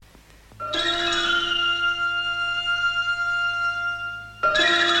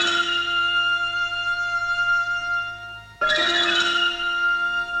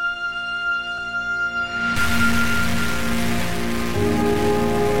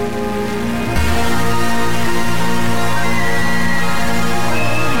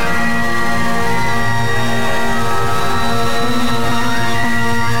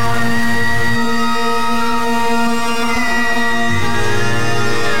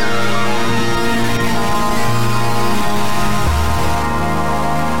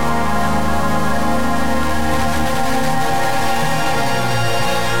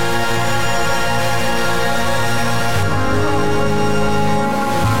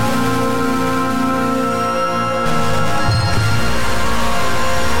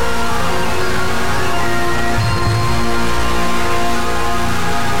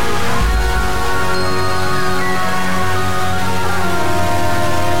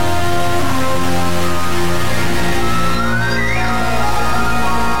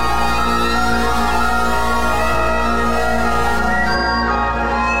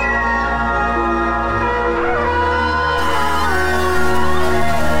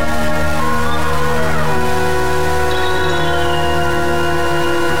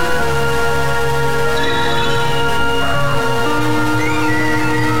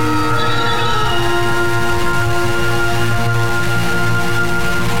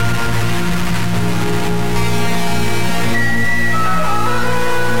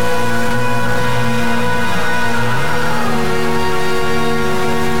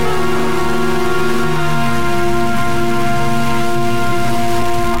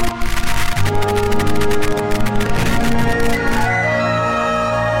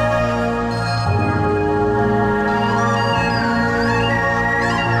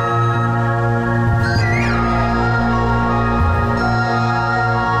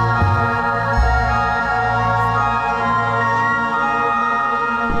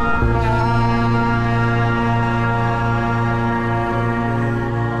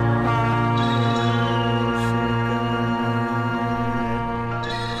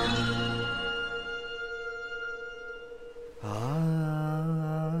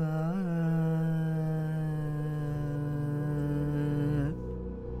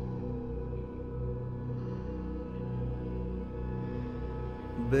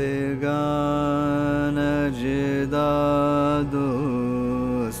बेगाना जिदा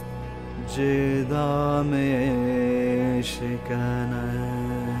दोस्त जिदा में शिकना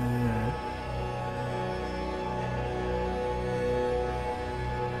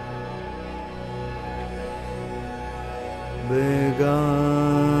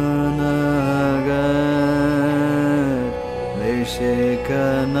बेगाना गर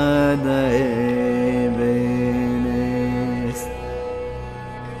शिकना दे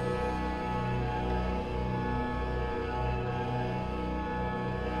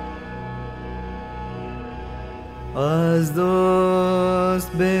از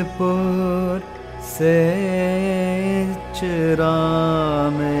دوست بپر سه چرا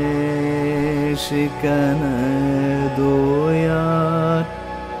می شکنه دو یار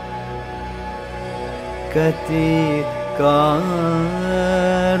کتی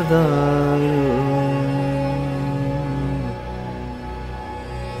کار دارم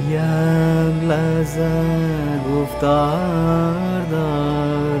یک لحظه گفتار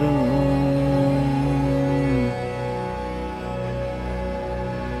دارم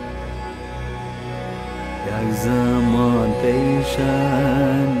یک زمان پیشندشی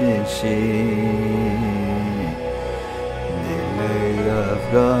دل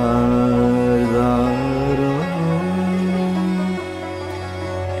افگار دارم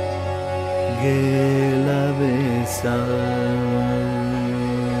گله بسر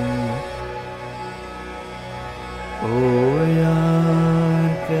او یار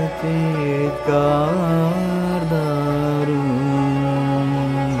کتید کار دارم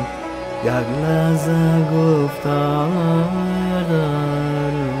یک لحظه گفتار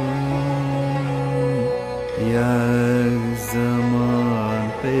دارم یک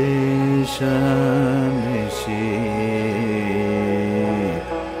زمان پیشم بشی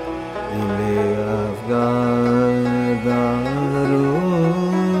دل افگار دارم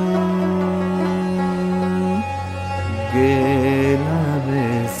گله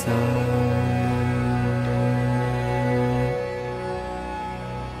بسر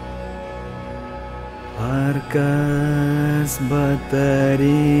هر کس به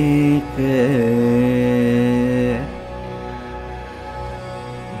طریق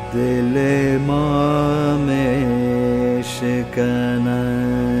دل ما می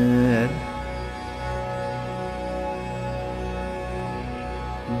شکند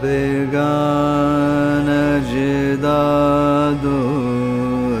बेगाना जिदा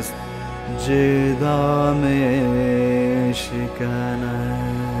दोस्त जिदा में शिकना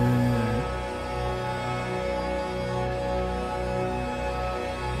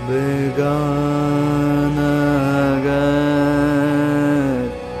बेगाना गर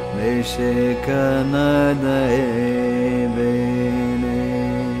में शिकना दे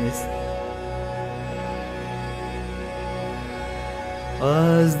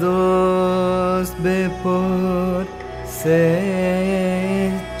از دوست بپر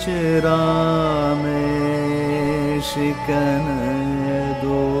سه چرا می شکنه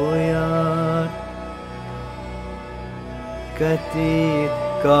دو یار کتی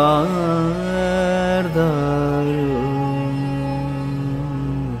کار دارم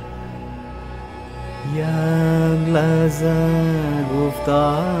یک لحظه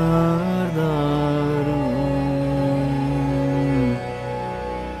گفتار دارم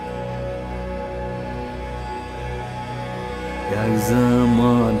یک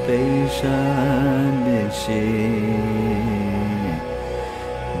زمان پیشندشی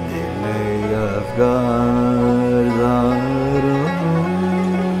دل افگار دارم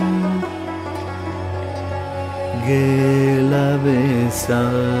گله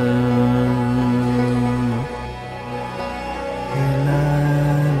بسر گله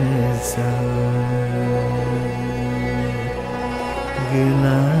بسر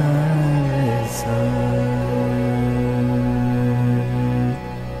گله بسر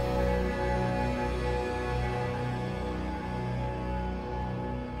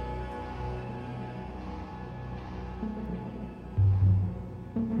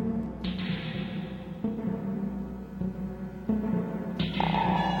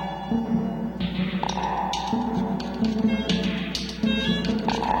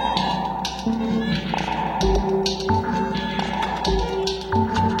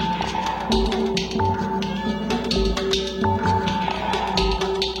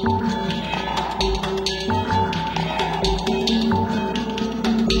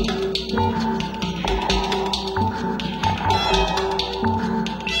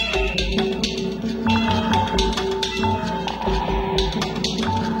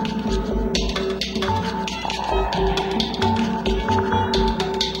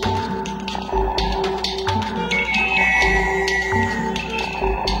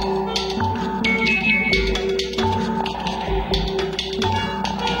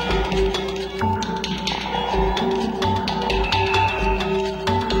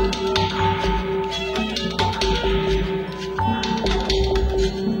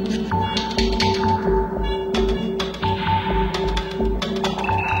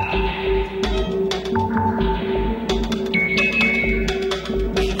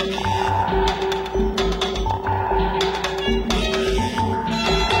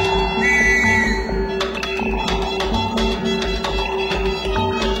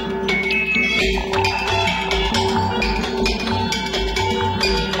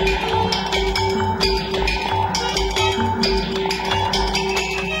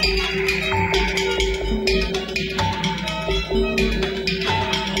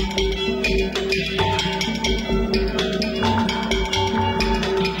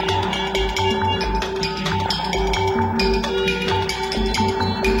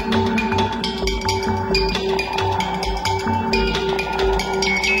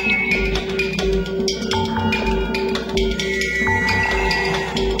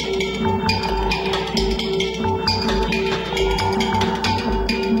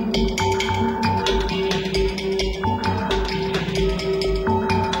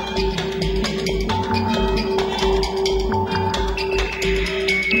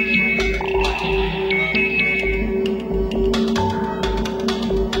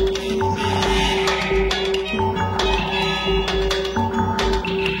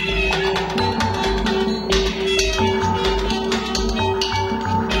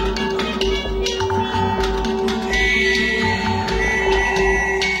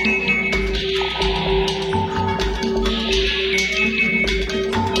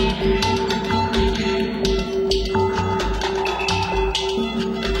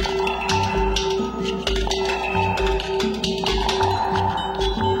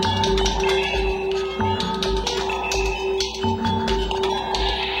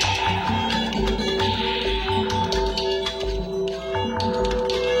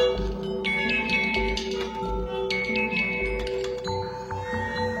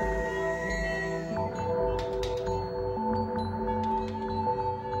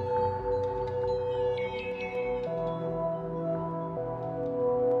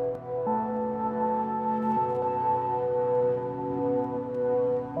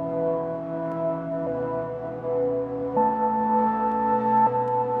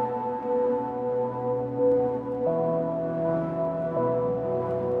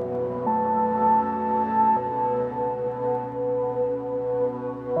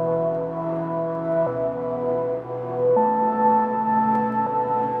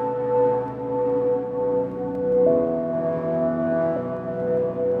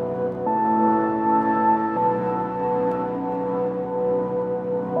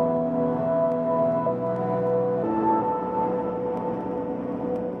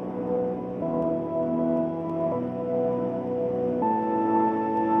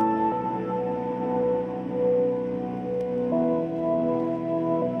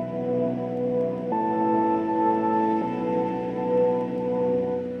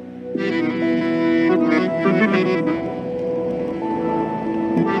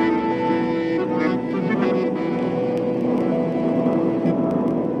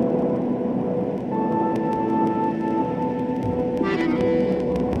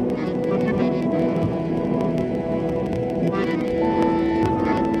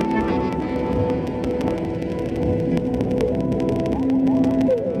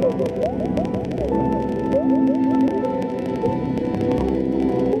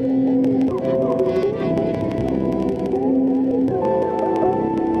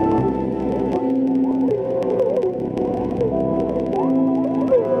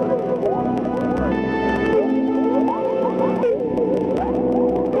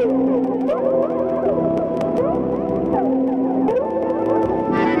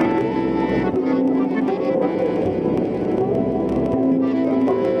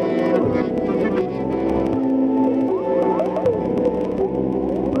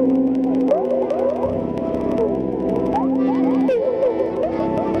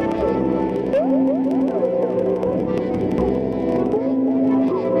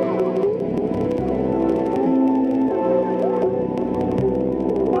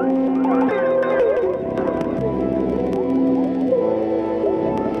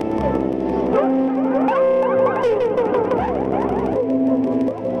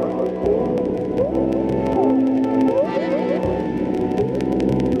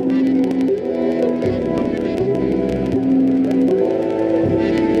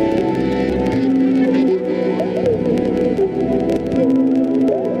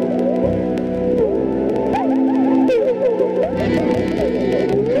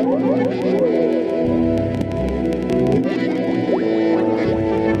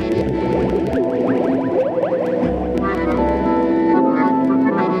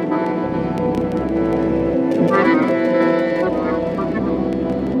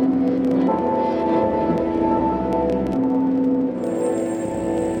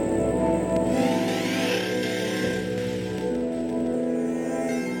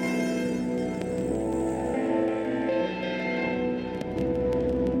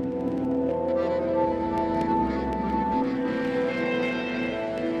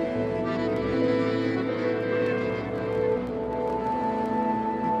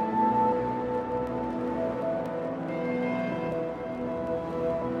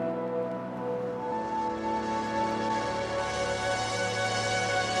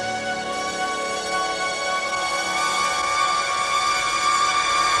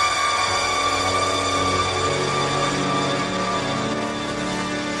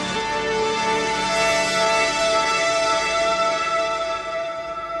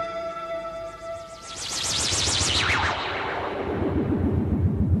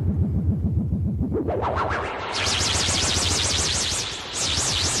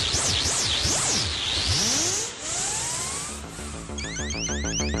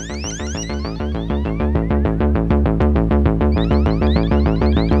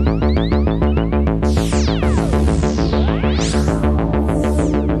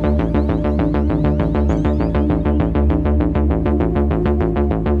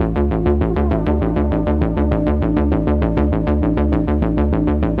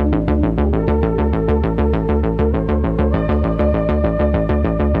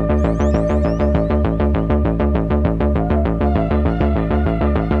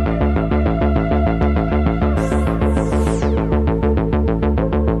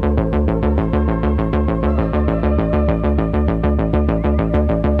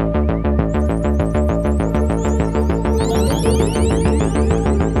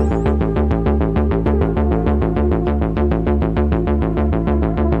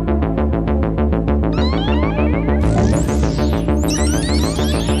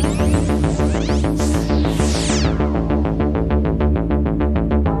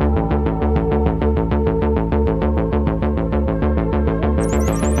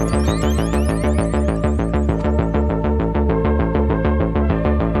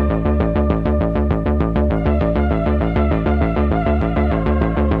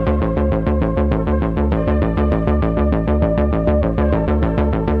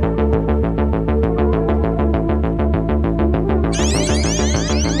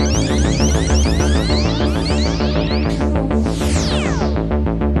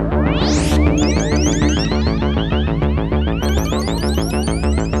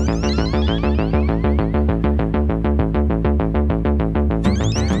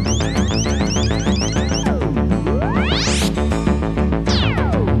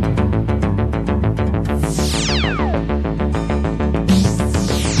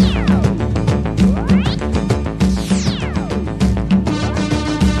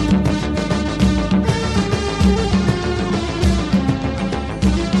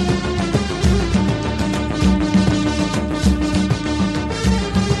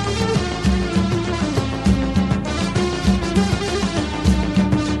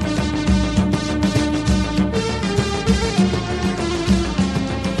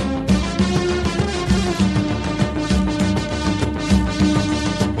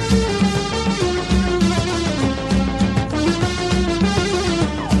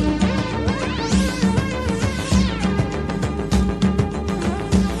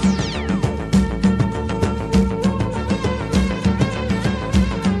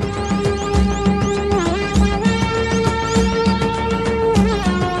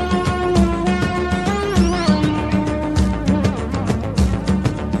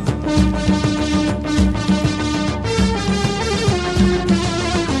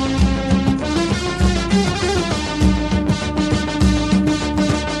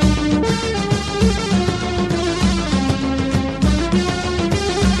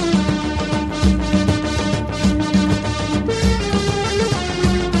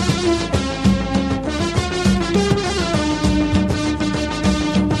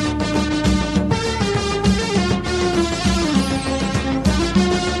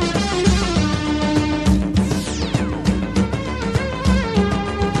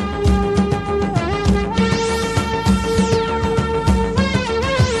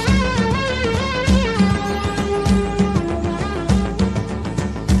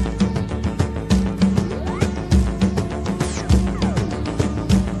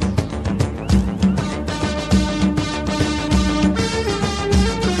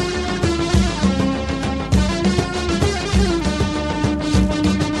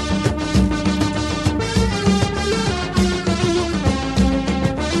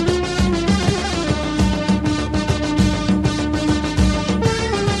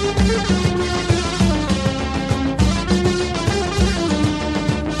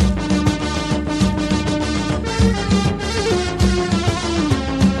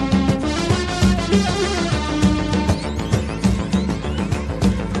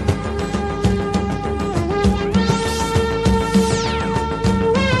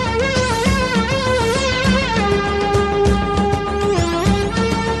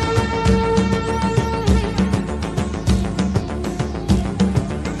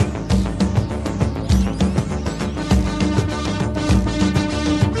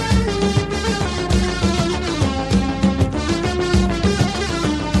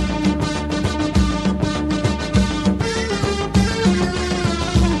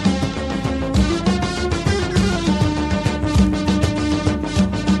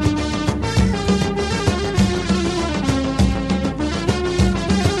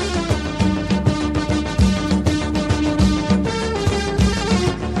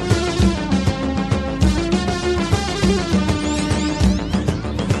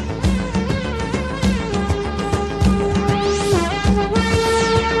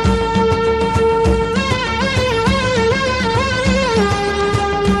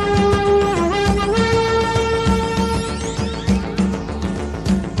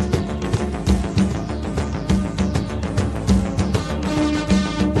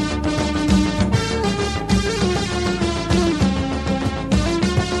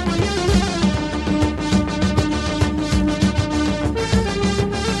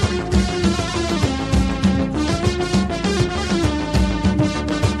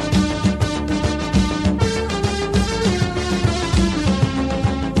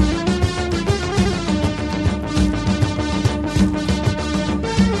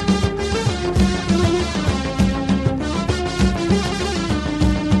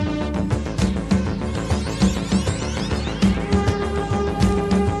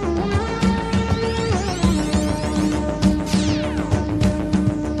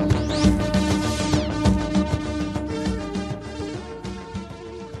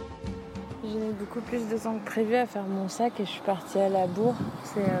j'ai mis beaucoup plus de temps que prévu à faire mon sac et je suis partie à la bourre.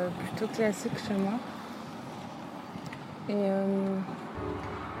 C'est plutôt classique chez moi. Et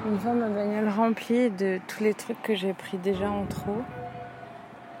une fois ma bagnole remplie de tous les trucs que j'ai pris déjà en trop,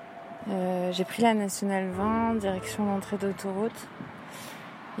 j'ai pris la nationale 20, direction l'entrée d'autoroute.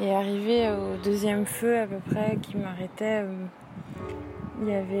 Et arrivé au deuxième feu à peu près qui m'arrêtait, il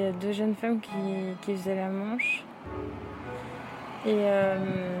y avait 2 jeunes femmes qui faisaient la manche. Et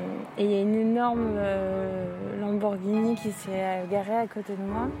il y a une énorme Lamborghini qui s'est garée à côté de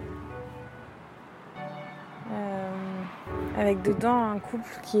moi. Avec dedans un couple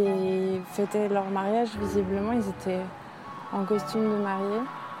qui fêtait leur mariage. Visiblement, ils étaient en costume de mariés.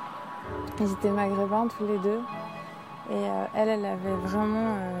 Ils étaient maghrébins tous les deux. Et elle avait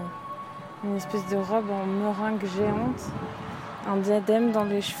vraiment une espèce de robe en meringue géante, un diadème dans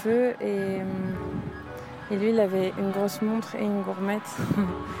les cheveux et lui, il avait une grosse montre et une gourmette.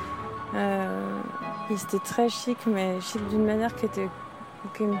 Il était très chic, mais chic d'une manière qui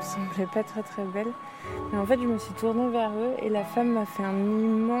me semblait pas très très belle. Mais en fait, je me suis tournée vers eux et la femme m'a fait un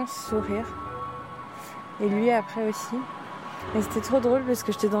immense sourire. Et lui après aussi. Et c'était trop drôle parce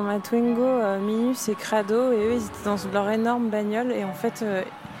que j'étais dans ma Twingo Minus et Crado et eux, ils étaient dans leur énorme bagnole. Et en fait,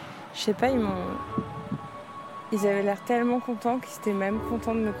 je sais pas, ils avaient l'air tellement contents qu'ils étaient même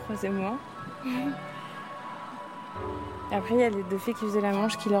contents de me croiser moi. Après, il y a les 2 filles qui faisaient la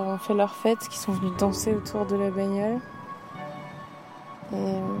manche qui leur ont fait leur fête, qui sont venues danser autour de la bagnole.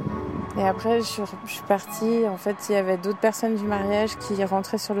 Et après, je suis partie. En fait, il y avait d'autres personnes du mariage qui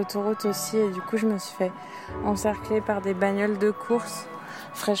rentraient sur l'autoroute aussi. Et du coup, je me suis fait encercler par des bagnoles de course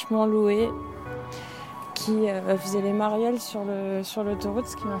fraîchement louées qui faisaient les mariales sur l'autoroute,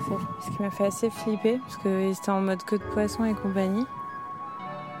 ce qui m'a fait assez flipper parce qu'ils étaient en mode queue de poisson et compagnie.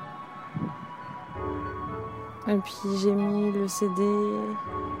 Et puis j'ai mis le CD,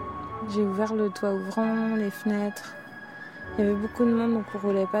 j'ai ouvert le toit ouvrant, les fenêtres. Il y avait beaucoup de monde donc on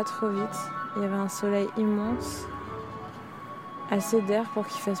roulait pas trop vite. Il y avait un soleil immense, assez d'air pour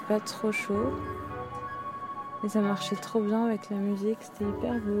qu'il fasse pas trop chaud. Et ça marchait trop bien avec la musique, c'était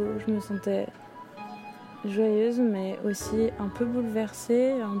hyper beau. Je me sentais joyeuse mais aussi un peu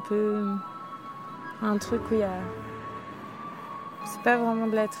bouleversée, un truc où il y a... C'est pas vraiment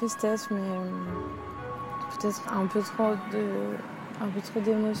de la tristesse mais peut-être un peu trop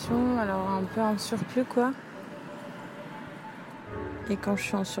d'émotions, alors un peu en surplus quoi. Et quand je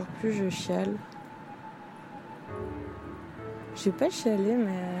suis en surplus, je chiale. J'ai pas chialé,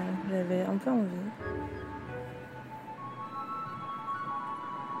 mais j'avais un peu envie.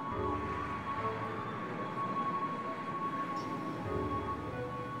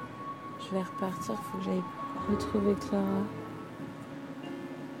 Je vais repartir, faut que j'aille retrouver Clara.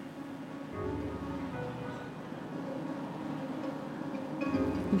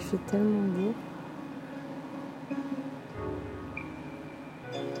 Il fait tellement beau.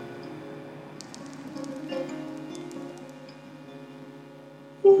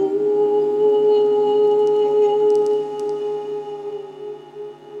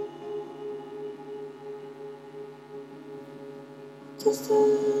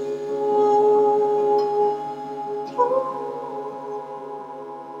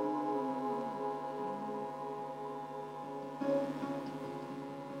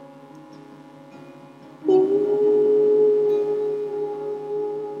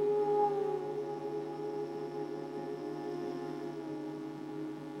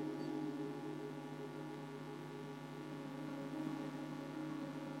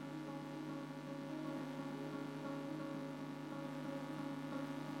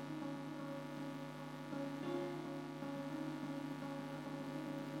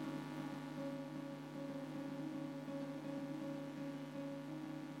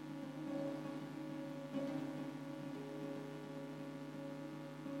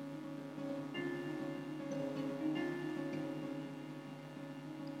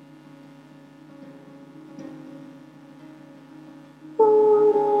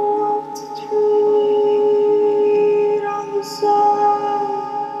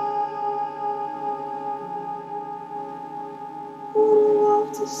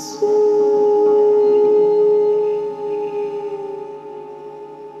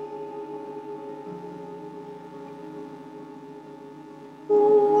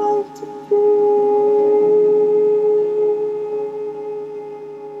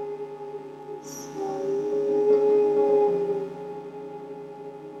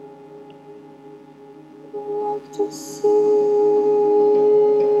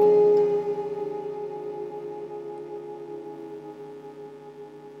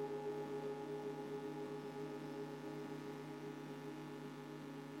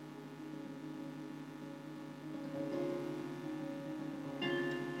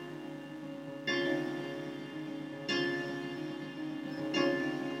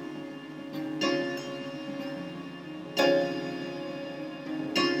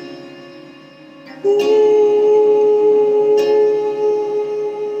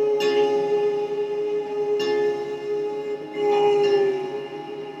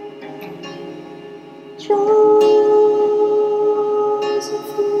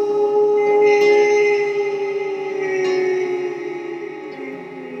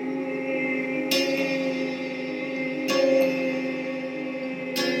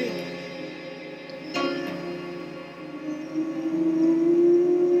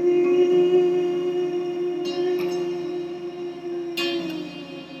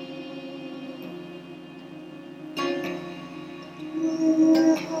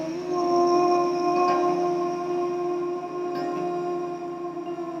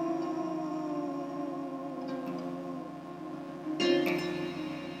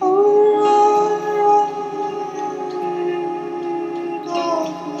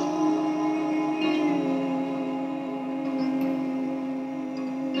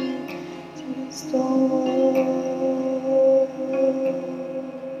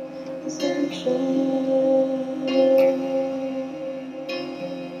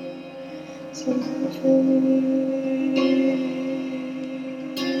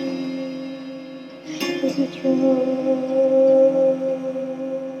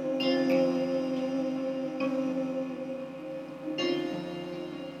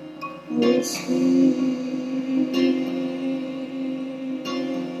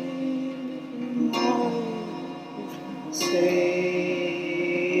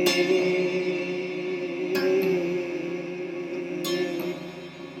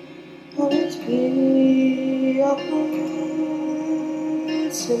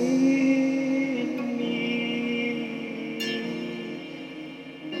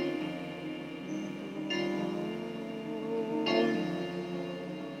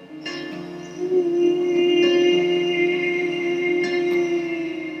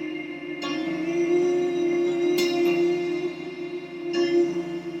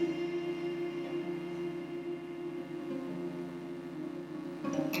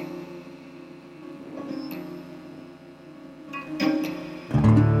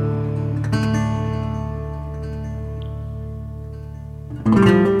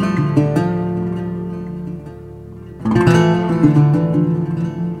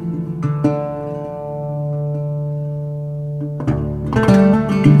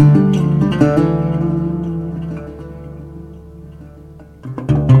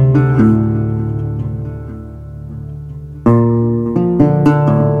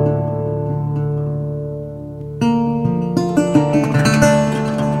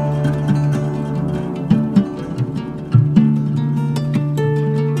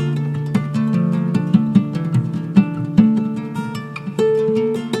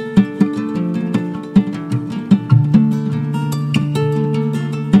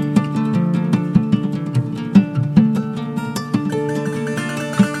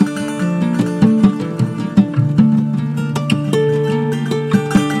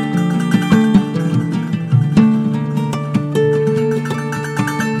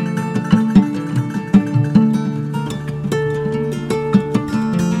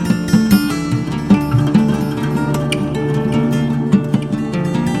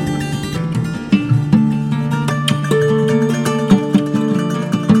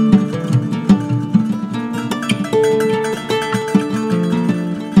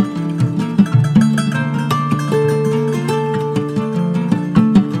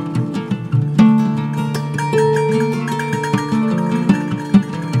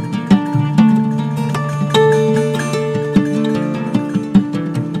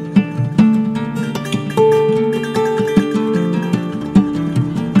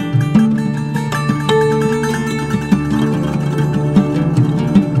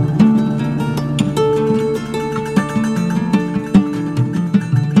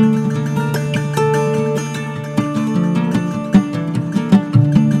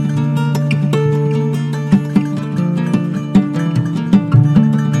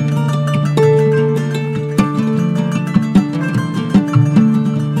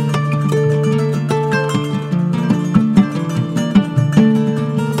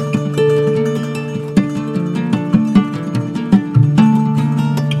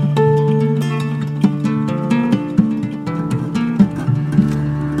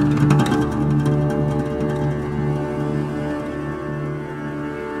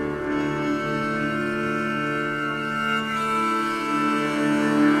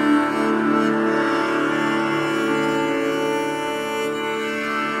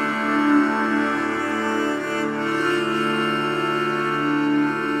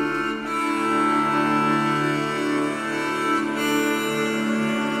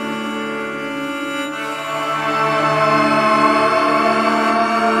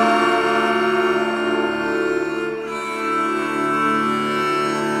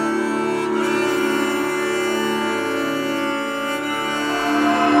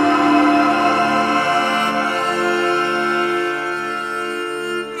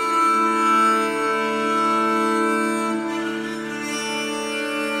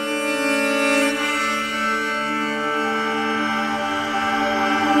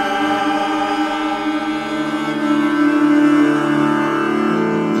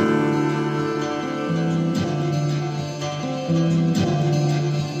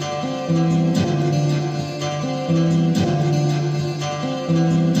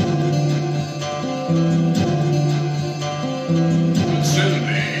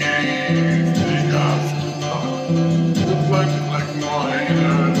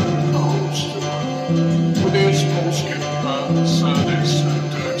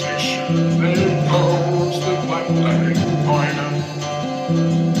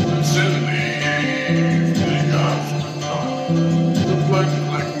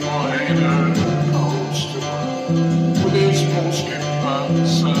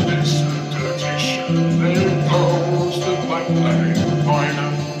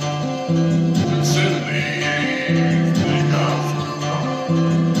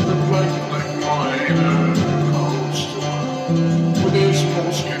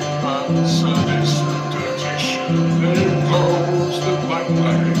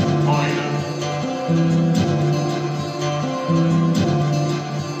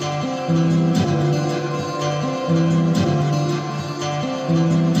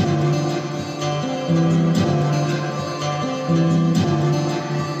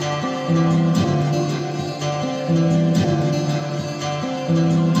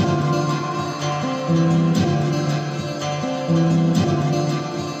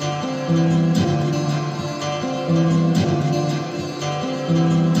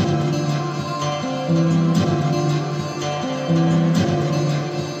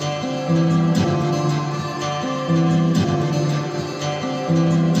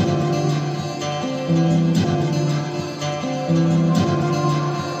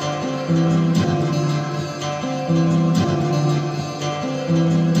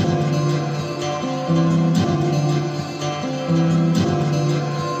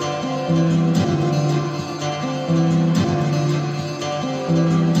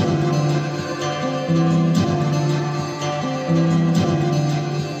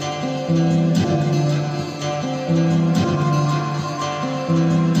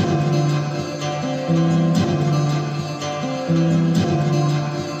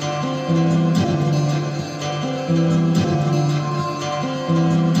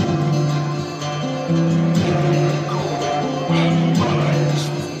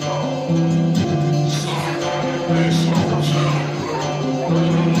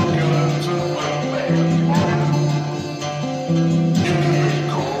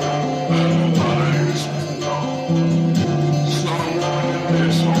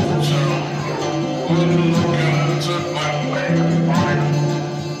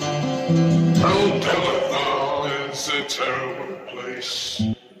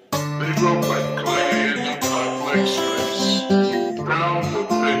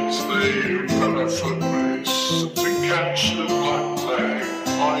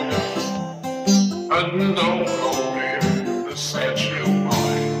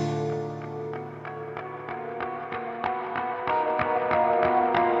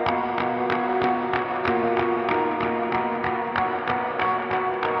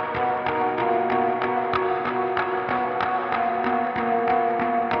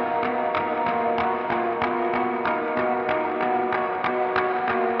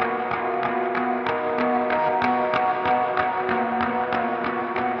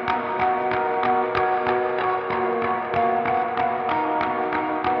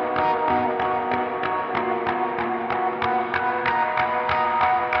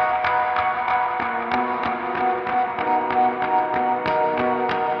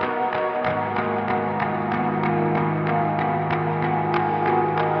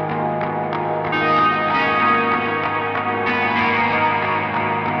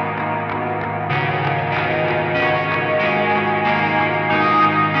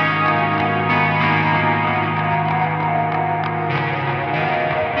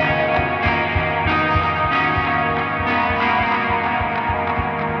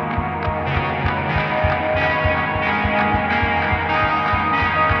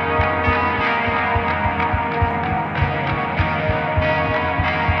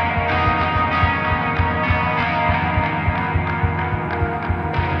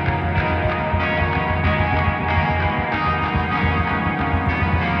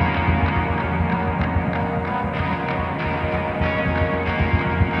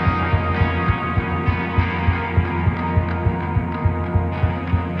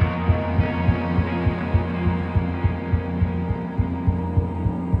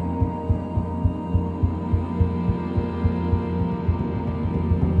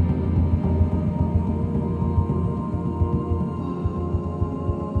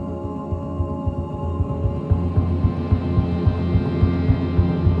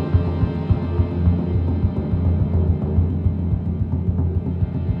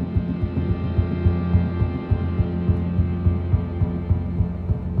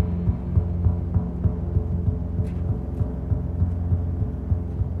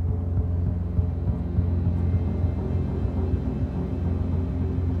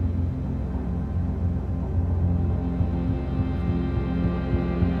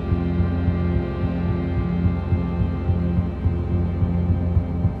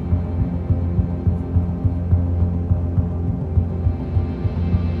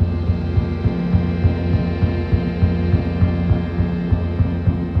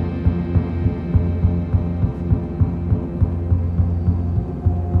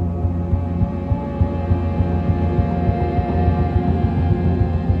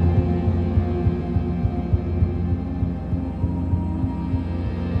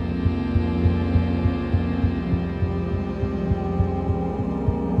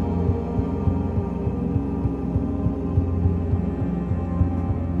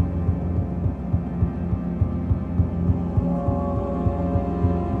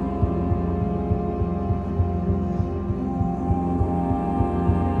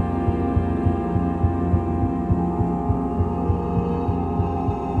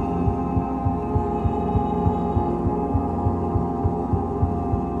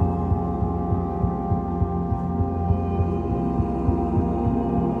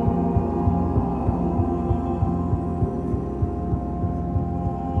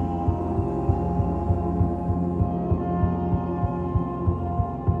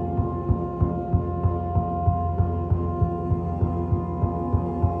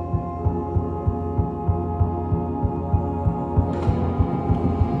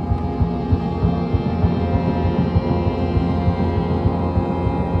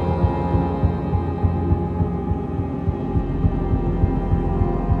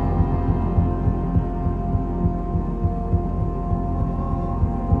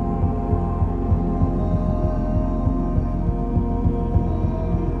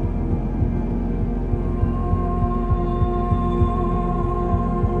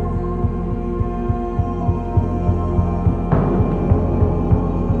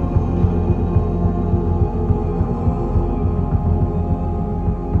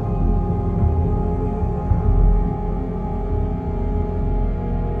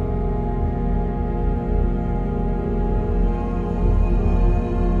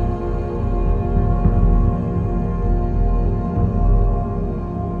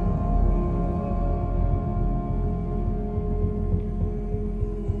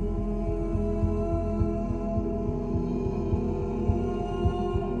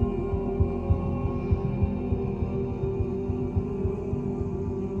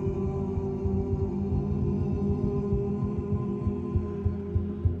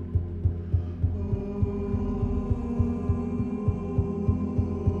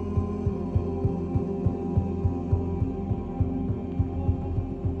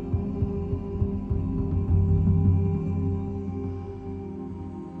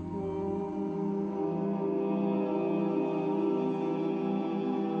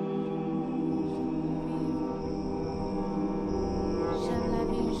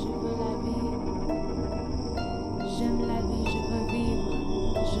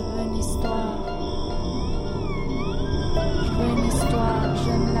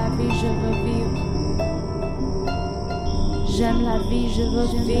 J'aime la vie, je veux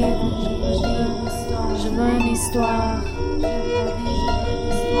vivre. Je veux une histoire.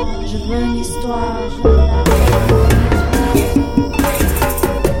 Je veux une histoire.